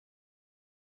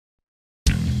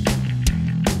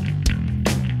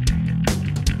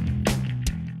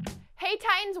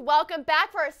Titans, welcome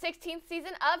back for our 16th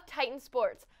season of Titan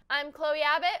Sports. I'm Chloe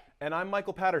Abbott. And I'm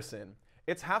Michael Patterson.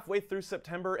 It's halfway through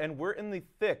September and we're in the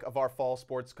thick of our fall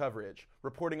sports coverage,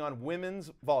 reporting on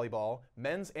women's volleyball,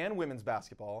 men's and women's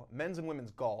basketball, men's and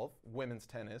women's golf, women's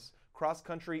tennis, cross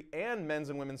country, and men's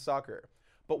and women's soccer.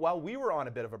 But while we were on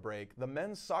a bit of a break, the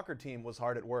men's soccer team was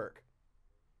hard at work.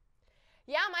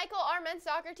 Yeah, Michael, our men's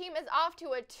soccer team is off to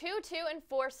a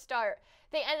 2-2-4 start.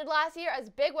 They ended last year as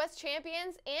Big West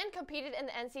champions and competed in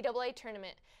the NCAA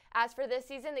tournament. As for this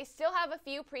season, they still have a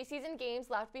few preseason games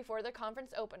left before their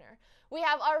conference opener. We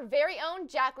have our very own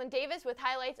Jacqueline Davis with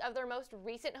highlights of their most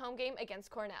recent home game against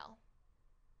Cornell.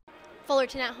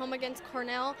 Fullerton at home against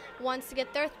Cornell wants to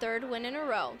get their third win in a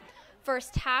row.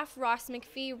 First half, Ross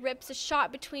McPhee rips a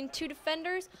shot between two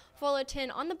defenders,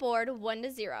 Fullerton on the board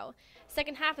 1-0.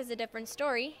 Second half is a different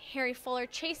story. Harry Fuller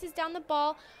chases down the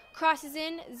ball, crosses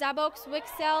in, Zabox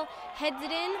Wixell heads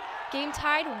it in, game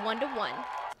tied 1-1.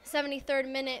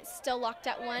 73rd minute, still locked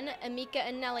at 1. Amika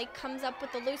Anelli comes up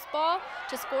with the loose ball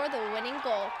to score the winning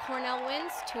goal. Cornell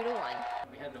wins 2-1.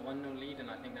 We had the 1-0 lead,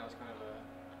 and I think that was kind of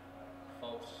a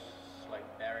false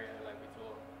barrier. We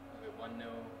thought we were 1-0,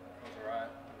 was alright,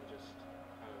 and we just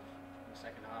kind of in the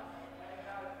second half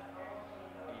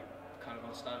we kind of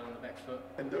got started on the back foot.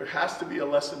 And there has to be a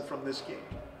lesson from this game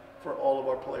for all of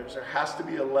our players. There has to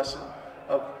be a lesson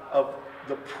of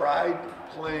the pride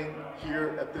playing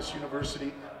here at this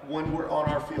university when we're on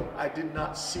our field. I did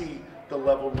not see the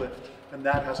level lift, and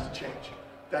that has to change.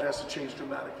 That has to change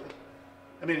dramatically.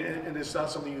 I mean, and it's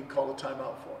not something you can call a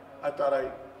timeout for. I thought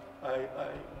I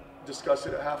discussed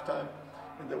it at halftime,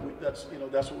 and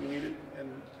that's what we needed,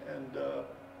 and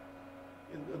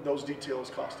those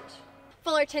details cost us.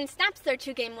 Fullerton snaps their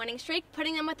two-game winning streak,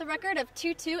 putting them with a record of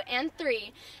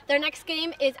 2-2-3. Their next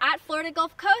game is at Florida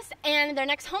Gulf Coast, and their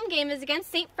next home game is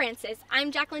against St. Francis.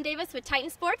 I'm Jacqueline Davis with Titan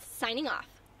Sports, signing off.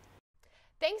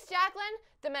 Thanks, Jacqueline.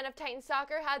 The men of Titan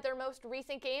Soccer had their most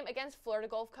recent game against Florida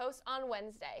Gulf Coast on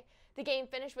Wednesday. The game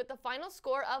finished with the final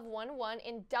score of 1-1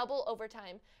 in double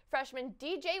overtime. Freshman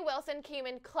DJ Wilson came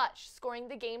in clutch, scoring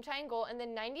the game-tying goal in the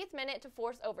 90th minute to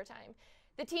force overtime.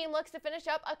 The team looks to finish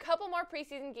up a couple more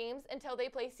preseason games until they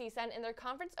play CSUN in their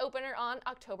conference opener on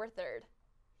October 3rd.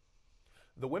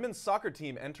 The women's soccer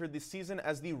team entered the season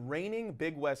as the reigning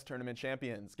Big West tournament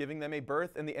champions, giving them a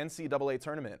berth in the NCAA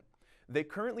tournament. They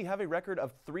currently have a record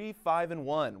of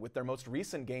 3-5-1, with their most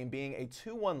recent game being a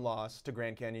 2-1 loss to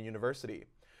Grand Canyon University.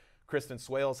 Kristen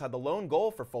Swales had the lone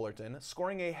goal for Fullerton,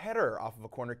 scoring a header off of a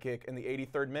corner kick in the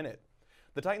 83rd minute.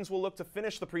 The Titans will look to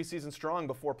finish the preseason strong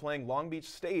before playing Long Beach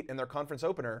State in their conference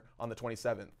opener on the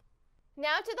 27th.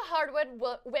 Now to the hardwood.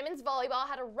 Women's volleyball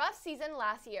had a rough season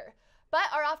last year, but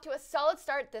are off to a solid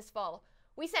start this fall.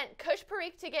 We sent Kush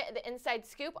Parikh to get the inside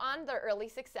scoop on their early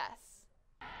success.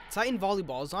 Titan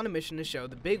Volleyball is on a mission to show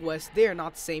the Big West they are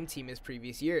not the same team as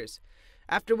previous years.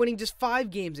 After winning just 5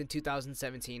 games in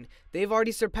 2017, they've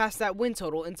already surpassed that win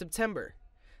total in September.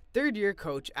 Third-year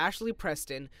coach Ashley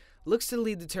Preston looks to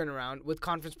lead the turnaround with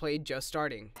conference play just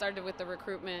starting. Started with the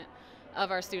recruitment of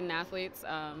our student athletes.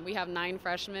 We have 9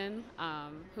 freshmen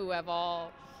who have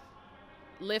all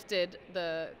lifted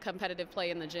the competitive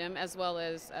play in the gym, as well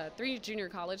as 3 junior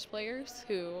college players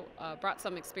who brought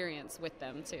some experience with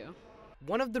them too.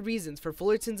 One of the reasons for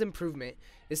Fullerton's improvement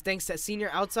is thanks to senior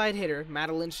outside hitter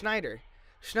Madeline Schneider.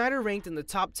 Schneider ranked in the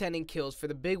top 10 in kills for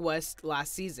the Big West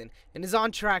last season and is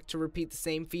on track to repeat the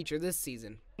same feature this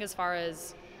season. As far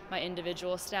as my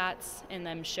individual stats and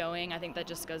them showing, I think that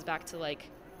just goes back to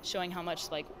showing how much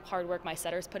hard work my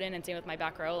setters put in, and same with my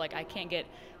back row. I can't get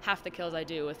half the kills I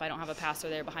do if I don't have a passer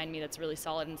there behind me that's really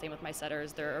solid, and same with my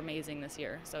setters. They're amazing this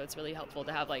year, so it's really helpful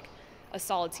to have a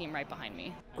solid team right behind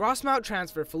me. Grossmount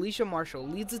transfer Felicia Marshall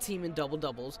leads the team in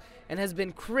double-doubles and has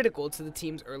been critical to the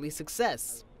team's early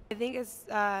success. I think it's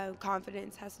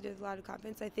confidence, has to do with a lot of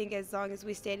confidence. I think as long as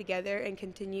we stay together and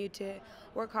continue to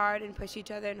work hard and push each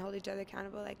other and hold each other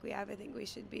accountable like we have, I think we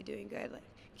should be doing good,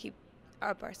 keep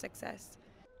up our success.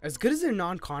 As good as their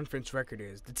non-conference record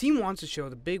is, the team wants to show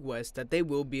the Big West that they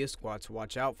will be a squad to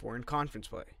watch out for in conference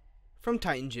play. From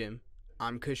Titan Gym,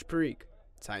 I'm Kush Parikh,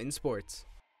 Titan Sports.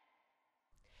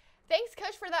 Thanks,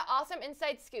 Kush, for that awesome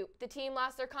inside scoop. The team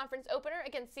lost their conference opener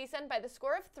against CSUN by the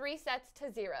score of 3-0.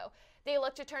 They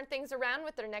look to turn things around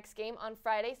with their next game on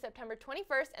Friday, September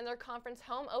 21st, and their conference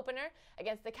home opener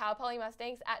against the Cal Poly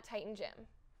Mustangs at Titan Gym.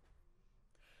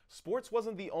 Sports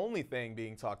wasn't the only thing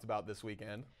being talked about this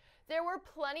weekend. There were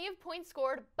plenty of points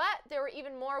scored, but there were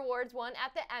even more awards won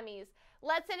at the Emmys.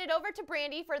 Let's send it over to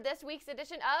Brandy for this week's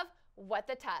edition of What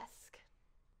the Tusk.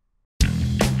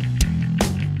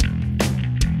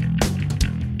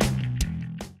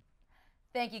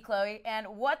 The Thank you, Chloe. And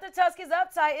what the Tusk is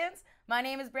up, Titans? My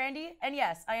name is Brandy, and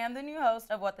yes, I am the new host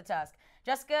of What the Tusk.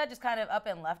 Jessica just kind of up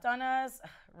and left on us.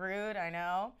 Rude, I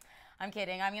know. I'm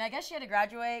kidding. I mean, I guess she had to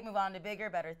graduate, move on to bigger,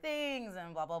 better things,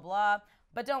 and blah, blah, blah.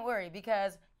 But don't worry,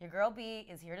 because your girl B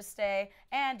is here to stay,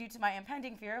 and due to my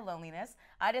impending fear of loneliness,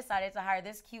 I decided to hire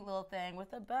this cute little thing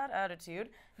with a bad attitude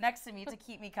next to me to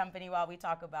keep me company while we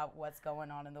talk about what's going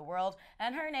on in the world.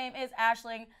 And her name is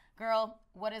Aisling. Girl,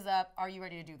 what is up? Are you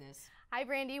ready to do this? Hi,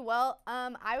 Brandy. Well,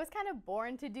 I was kind of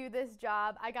born to do this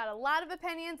job. I got a lot of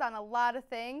opinions on a lot of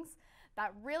things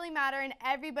that really matter and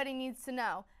everybody needs to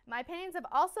know. My opinions have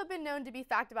also been known to be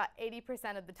fact about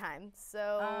 80% of the time,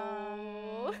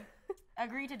 so...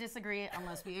 Agree to disagree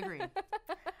unless we agree.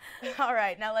 All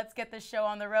right, now let's get this show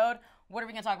on the road. What are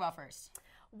we going to talk about first?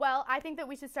 Well, I think that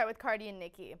we should start with Cardi and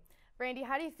Nicki. Brandy,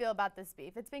 how do you feel about this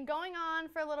beef? It's been going on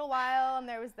for a little while, and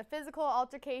there was the physical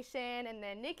altercation, and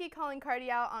then Nicki calling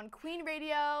Cardi out on Queen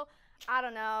Radio. I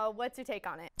don't know. What's your take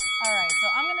on it? All right, so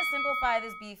I'm going to simplify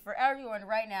this beef for everyone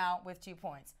right now with 2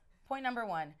 points. Point number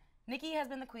 1, Nicki has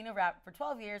been the queen of rap for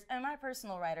 12 years and my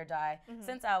personal ride or die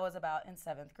since I was about in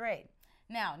 7th grade.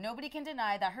 Now, nobody can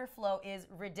deny that her flow is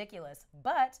ridiculous,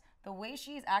 but the way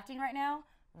she's acting right now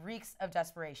reeks of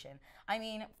desperation. I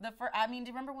mean, do you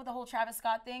remember with the whole Travis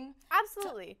Scott thing?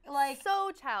 Absolutely.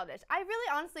 So childish. I really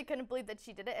honestly couldn't believe that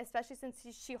she did it, especially since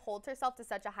she holds herself to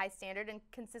such a high standard and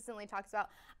consistently talks about,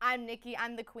 I'm Nicki,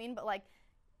 I'm the queen, but like,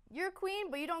 you're a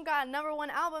queen, but you don't got a #1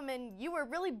 album and you were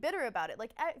really bitter about it.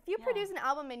 Like, if you produce an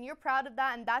album and you're proud of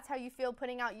that and that's how you feel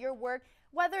putting out your work,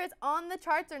 whether it's on the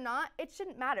charts or not, it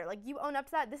shouldn't matter. Like, you own up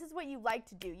to that. This is what you like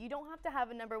to do. You don't have to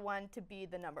have a #1 to be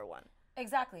the #1.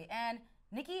 Exactly. And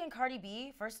Nicki and Cardi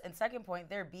B, first and second point,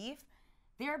 their beef,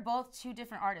 they're both 2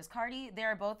 different artists. Cardi,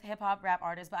 they're both hip-hop rap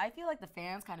artists, but I feel like the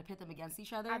fans kind of pit them against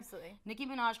each other. Absolutely. Nicki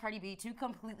Minaj, Cardi B, 2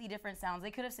 completely different sounds.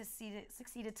 They could have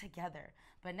succeeded together.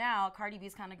 But now Cardi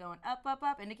B's kind of going up, up,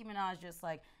 up, and Nicki Minaj just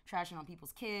like trashing on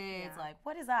people's kids. Yeah. Like,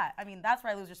 what is that? I mean, that's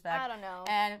where I lose respect. I don't know.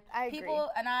 And I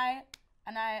people, agree.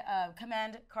 and I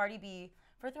commend Cardi B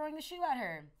for throwing the shoe at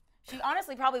her. She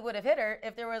honestly probably would have hit her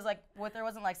if there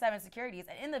wasn't like 7 securities.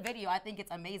 And in the video, I think it's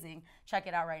amazing. Check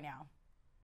it out right now.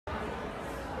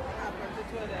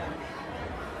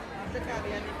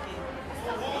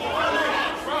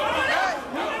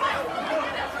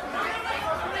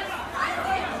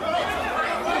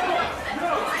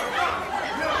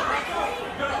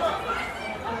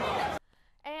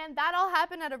 And that all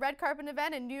happened at a red carpet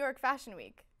event in New York Fashion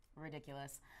Week.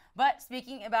 Ridiculous. But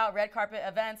speaking about red carpet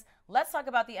events, let's talk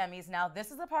about the Emmys. Now,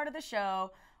 this is the part of the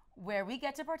show where we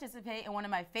get to participate in one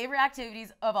of my favorite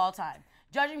activities of all time,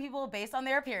 judging people based on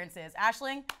their appearances.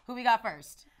 Aisling, who we got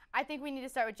first? I think we need to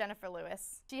start with Jennifer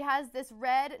Lewis. She has this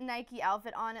red Nike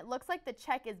outfit on. It looks like the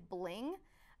check is bling.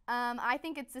 I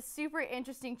think it's a super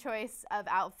interesting choice of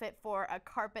outfit for a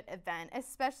carpet event,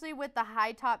 especially with the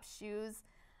high top shoes.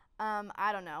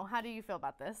 I don't know. How do you feel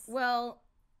about this? Well,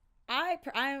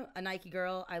 I'm a Nike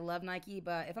girl. I love Nike,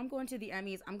 but if I'm going to the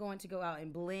Emmys, I'm going to go out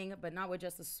in bling, but not with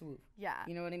just a swoop. Yeah.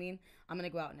 You know what I mean? I'm going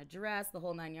to go out in a dress, the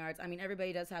whole 9 yards. I mean,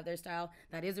 everybody does have their style.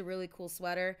 That is a really cool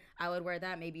sweater. I would wear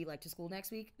that maybe like to school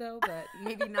next week, though, but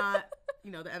maybe not, the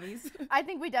Emmys. I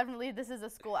think this is a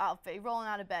school outfit, rolling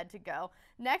out of bed to go.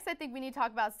 Next, I think we need to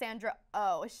talk about Sandra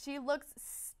Oh. She looks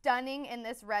stunning in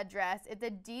this red dress. It's a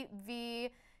deep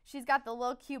V. She's got the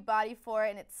little cute body for it,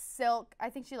 and it's silk.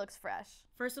 I think she looks fresh.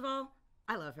 First of all,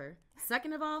 I love her.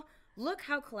 Second of all, look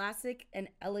how classic and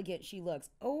elegant she looks.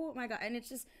 Oh my God. And it's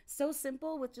just so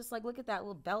simple with just like, look at that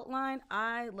little belt line.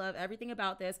 I love everything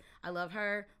about this. I love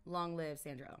her. Long live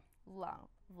Sandra Oh.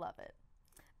 Love it.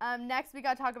 Next, we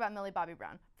got to talk about Millie Bobby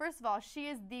Brown. First of all, she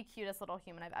is the cutest little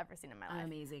human I've ever seen in my life.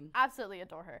 Amazing. Absolutely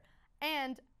adore her.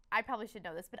 And I probably should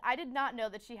know this, but I did not know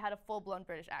that she had a full-blown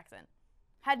British accent.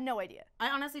 Had no idea. I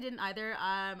honestly didn't either.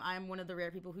 I'm one of the rare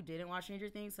people who didn't watch Stranger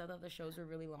Things, so I thought the shows were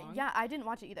really long. Yeah, I didn't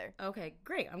watch it either. Okay,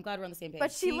 great. I'm glad we're on the same page.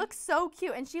 But she looks so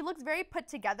cute, and she looks very put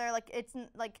together. Like, it's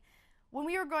like when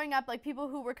we were growing up, like people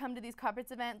who were come to these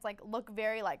carpets events, like look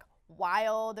very like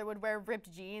wild. They would wear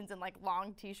ripped jeans and like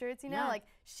long T-shirts. Yeah. Like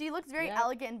she looks very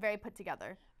elegant and very put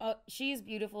together. Oh, she's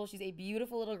beautiful. She's a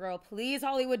beautiful little girl. Please,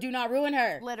 Hollywood, do not ruin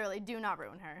her. Literally, do not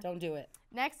ruin her. Don't do it.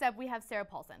 Next up, we have Sarah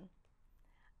Paulson.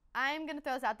 I'm going to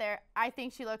throw this out there. I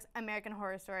think she looks American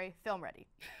Horror Story film ready.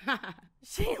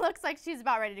 She looks like she's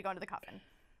about ready to go into the coffin.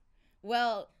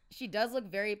 Well, she does look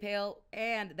very pale,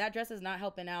 and that dress is not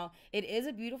helping out. It is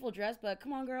a beautiful dress, but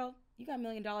come on, girl. You got $1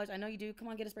 million. I know you do. Come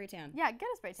on, get a spray tan. Yeah, get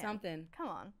a spray tan. Something. Come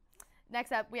on.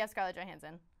 Next up, we have Scarlett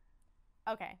Johansson.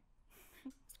 Okay.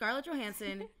 Scarlett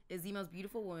Johansson is the most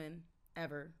beautiful woman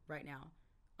ever right now.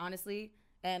 Honestly,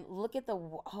 And look at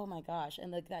oh my gosh.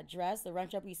 And look at that dress, the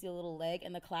rump up, you see a little leg,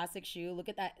 and the classic shoe. Look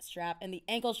at that strap and the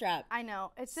ankle strap. I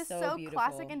know. It's just so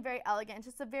classic and very elegant. It's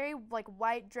just a very like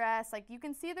white dress. Like you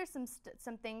can see there's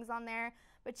some things on there,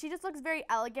 but she just looks very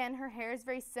elegant. Her hair is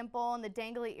very simple, and the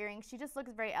dangly earrings. She just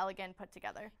looks very elegant put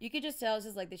together. You could just tell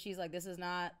she's like this is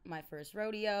not my first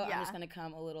rodeo. Yeah. I'm just going to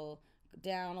come a little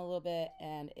down a little bit,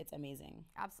 and it's amazing.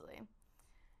 Absolutely.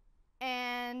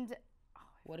 And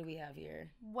what do we have here?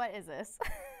 What is this?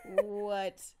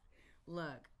 What?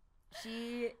 Look,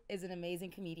 she is an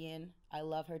amazing comedian. I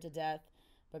love her to death.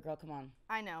 But girl, come on.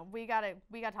 I know. We gotta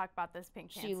talk about this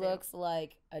pink pantsuit. She looks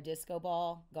like a disco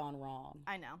ball gone wrong.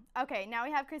 I know. Okay, now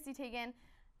we have Chrissy Teigen.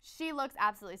 She looks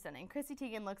absolutely stunning. Chrissy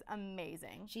Teigen looks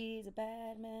amazing. She's a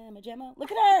bad mama jamma.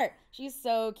 Look at her. She's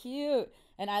so cute.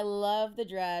 And I love the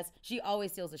dress. She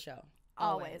always steals the show.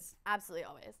 Always. Absolutely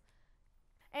always.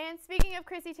 And speaking of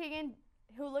Chrissy Teigen,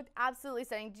 who looked absolutely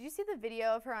stunning, did you see the video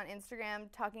of her on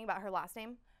Instagram talking about her last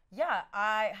name? Yeah,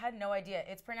 I had no idea.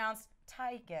 It's pronounced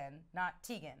Teigen, not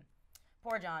Tegan.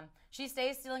 Poor John. She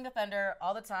stays stealing the thunder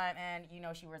all the time, and you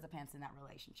know she wears the pants in that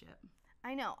relationship.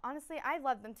 I know. Honestly, I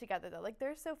love them together, though. Like,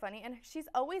 they're so funny. And she's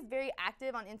always very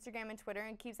active on Instagram and Twitter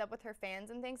and keeps up with her fans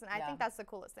and things. And I think that's the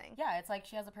coolest thing. Yeah, it's like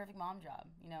she has a perfect mom job.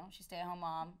 You know, she's stay-at-home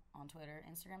mom on Twitter,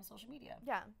 Instagram, social media.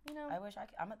 Yeah, you know. I wish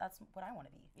that's what I want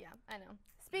to be. Yeah, I know.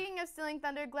 Speaking of stealing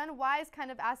thunder, Glenn Wise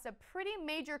kind of asked a pretty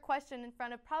major question in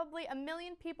front of probably 1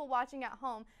 million people watching at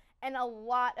home and a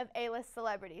lot of A-list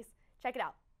celebrities. Check it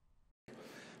out.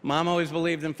 Mom always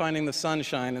believed in finding the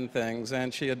sunshine in things,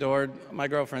 and she adored my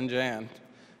girlfriend, Jan.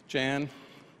 Jan,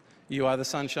 you are the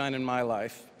sunshine in my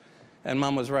life. And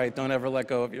Mom was right, don't ever let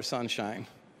go of your sunshine.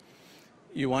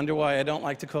 You wonder why I don't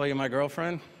like to call you my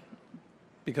girlfriend?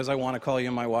 Because I want to call you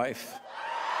my wife.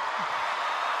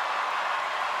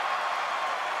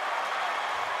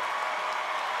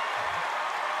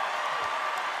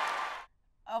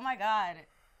 Oh my God.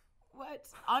 What?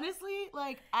 Honestly,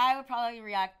 like, I would probably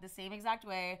react the same exact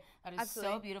way. That is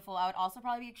so beautiful. I would also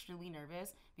probably be extremely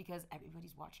nervous because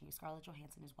everybody's watching you. Scarlett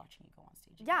Johansson is watching you go on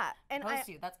stage. Yeah. And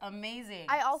that's amazing.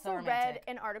 I also read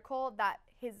an article that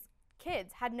his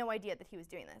kids had no idea that he was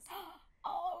doing this.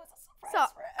 Oh, it's a surprise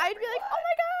so for I'd be like, oh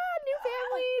my God, new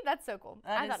family. That's so cool.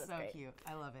 That I thought is it was so great. cute.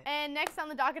 I love it. And next on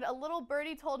the docket, a little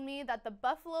birdie told me that the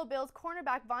Buffalo Bills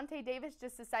cornerback Vontae Davis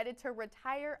just decided to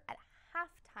retire at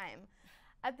halftime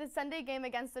at the Sunday game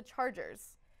against the Chargers.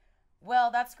 Well,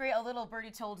 that's great. A little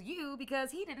birdie told you because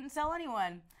he didn't tell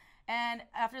anyone. And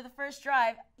after the first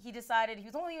drive, he decided he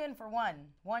was only in for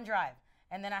one drive.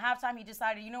 And then at halftime, he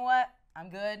decided, you know what? I'm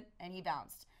good. And he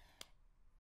bounced.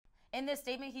 In this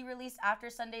statement he released after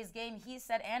Sunday's game, he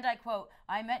said, and I quote,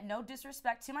 "I meant no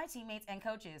disrespect to my teammates and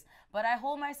coaches, but I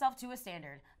hold myself to a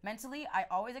standard. Mentally, I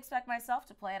always expect myself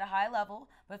to play at a high level,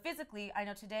 but physically, I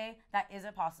know today that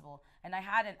isn't possible. And I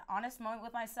had an honest moment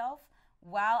with myself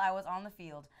while I was on the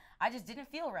field. I just didn't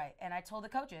feel right. And I told the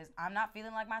coaches, I'm not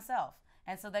feeling like myself."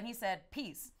 And so then he said,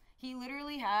 peace. He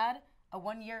literally had a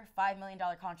 1-year, $5 million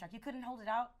contract. You couldn't hold it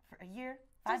out for a year?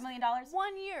 $5 million?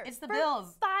 1 year. It's the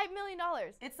Bills. $5 million.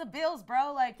 It's the Bills,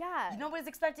 bro. Like, yeah. Nobody's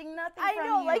expecting nothing I from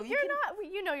know, you. like,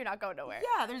 you're not going nowhere.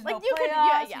 Yeah, there's like, no you playoffs.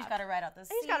 Could, yeah. He's got to ride out the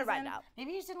season. He's got to ride it out.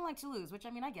 Maybe he just didn't like to lose, which,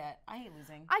 I mean, I get. I hate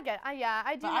losing. I get.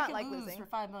 I do not like losing. I could lose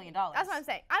for $5 million. That's what I'm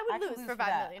saying. I would lose for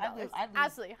 $5 million. I'd lose.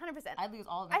 Absolutely, 100%. I'd lose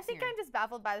all of next I think year. I'm just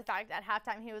baffled by the fact that at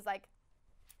halftime he was like,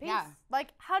 peace. Yeah. Like,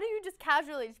 how do you just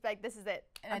casually just be like, this is it,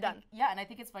 I'm done. And I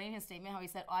think it's funny in his statement how he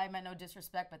said, I meant no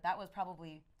disrespect, but that was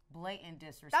probably blatant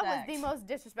disrespect. That was the most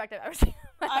disrespect I've ever seen.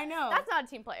 I know. That's not a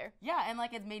team player. Yeah, and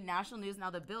like it's made national news. Now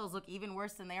the Bills look even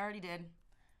worse than they already did.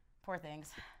 Poor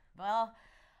things. Well,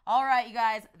 all right, you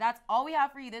guys. That's all we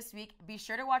have for you this week. Be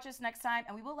sure to watch us next time,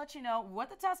 and we will let you know what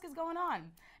the Tusk is going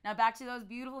on. Now back to those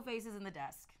beautiful faces in the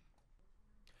desk.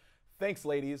 Thanks,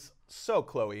 ladies. So,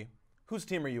 Chloe, whose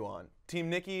team are you on? Team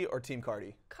Nikki or Team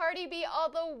Cardi? Cardi B all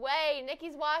the way.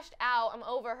 Nikki's washed out. I'm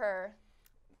over her.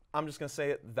 I'm just going to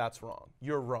say it, that's wrong.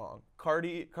 You're wrong.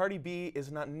 Cardi B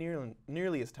is not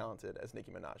nearly as talented as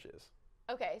Nicki Minaj is.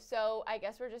 Okay, so I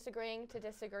guess we're just agreeing to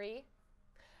disagree.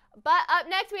 But up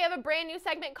next, we have a brand new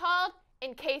segment called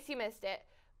In Case You Missed It,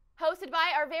 hosted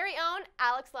by our very own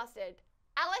Alex Lusted.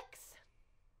 Alex?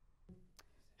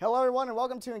 Hello, everyone, and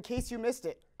welcome to In Case You Missed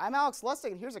It. I'm Alex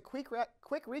Lustig, and here's a quick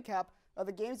recap of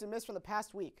the games you missed from the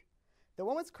past week. The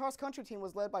women's cross-country team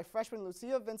was led by freshman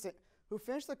Lucia Vincent, who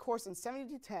finished the course in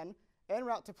 70-10 en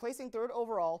route to placing 3rd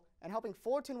overall and helping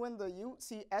Fullerton win the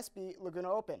UCSB Laguna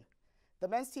Open. The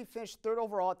men's team finished 3rd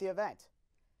overall at the event.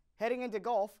 Heading into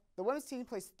golf, the women's team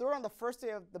placed 3rd on the first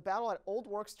day of the Battle at Old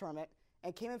Works tournament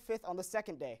and came in 5th on the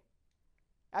second day.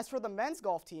 As for the men's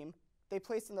golf team, they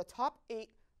placed in the top 8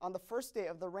 on the first day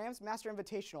of the Rams Master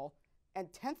Invitational and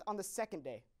 10th on the second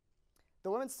day. The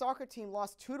women's soccer team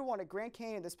lost 2-1 at Grand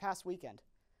Canyon this past weekend.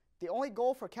 The only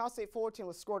goal for Cal State Fullerton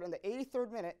was scored in the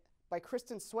 83rd minute by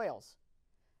Kristen Swales.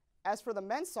 As for the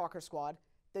men's soccer squad,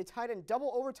 they tied in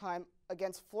double overtime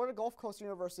against Florida Gulf Coast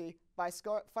University by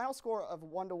a final score of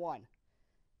 1-1.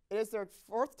 It is their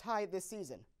 4th tie this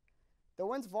season. The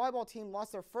women's volleyball team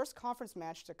lost their first conference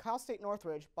match to Cal State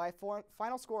Northridge by a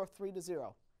final score of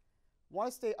 3-0. Want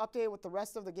to stay updated with the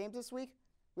rest of the games this week?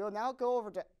 We will now go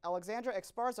over to Alexandra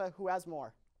Esparza, who has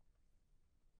more.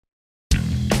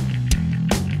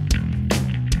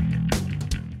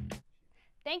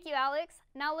 Thank you, Alex.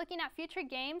 Now looking at future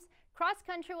games, cross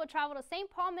country will travel to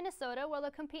St. Paul, Minnesota, where they'll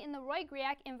compete in the Roy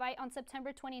Griak Invite on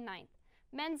September 29th.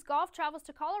 Men's golf travels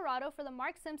to Colorado for the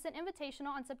Mark Simpson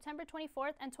Invitational on September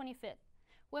 24th and 25th.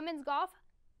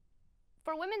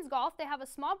 For women's golf, they have a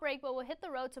small break but will hit the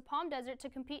road to Palm Desert to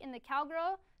compete in the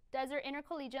Cowgirl Desert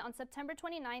Intercollegiate on September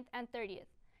 29th and 30th.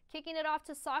 Kicking it off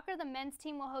to soccer, the men's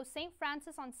team will host St.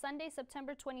 Francis on Sunday,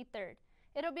 September 23rd.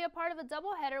 It'll be a part of a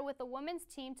doubleheader with the women's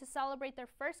team to celebrate their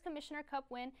first Commissioner Cup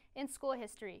win in school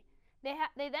history. They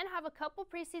then have a couple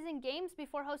preseason games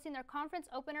before hosting their conference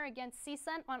opener against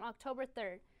CSUF on October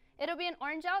 3rd. It'll be an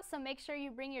orange out, so make sure you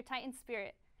bring your Titan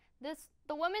spirit.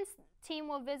 The women's team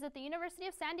will visit the University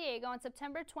of San Diego on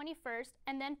September 21st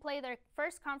and then play their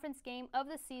first conference game of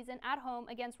the season at home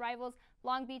against rivals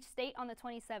Long Beach State on the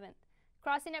 27th.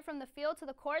 Crossing it from the field to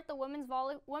the court, the women's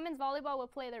volleyball will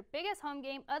play their biggest home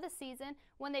game of the season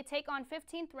when they take on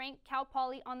 15th ranked Cal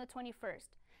Poly on the 21st.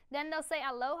 Then they'll say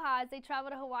aloha as they travel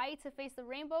to Hawaii to face the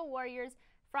Rainbow Warriors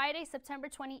Friday, September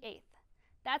 28th.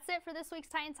 That's it for this week's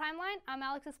Titan Timeline. I'm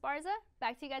Alex Esparza.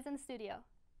 Back to you guys in the studio.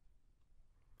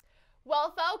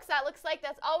 Well, folks, that looks like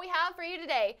that's all we have for you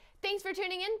today. Thanks for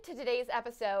tuning in to today's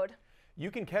episode. You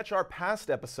can catch our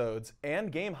past episodes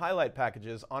and game highlight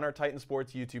packages on our Titan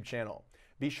Sports YouTube channel.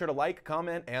 Be sure to like,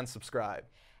 comment, and subscribe.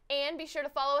 And be sure to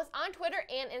follow us on Twitter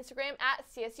and Instagram at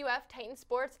CSUF Titan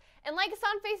Sports and like us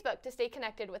on Facebook to stay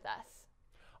connected with us.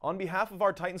 On behalf of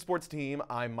our Titan Sports team,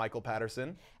 I'm Michael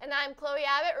Patterson. And I'm Chloe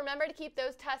Abbott. Remember to keep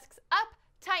those tusks up,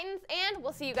 Titans, and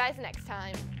we'll see you guys next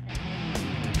time.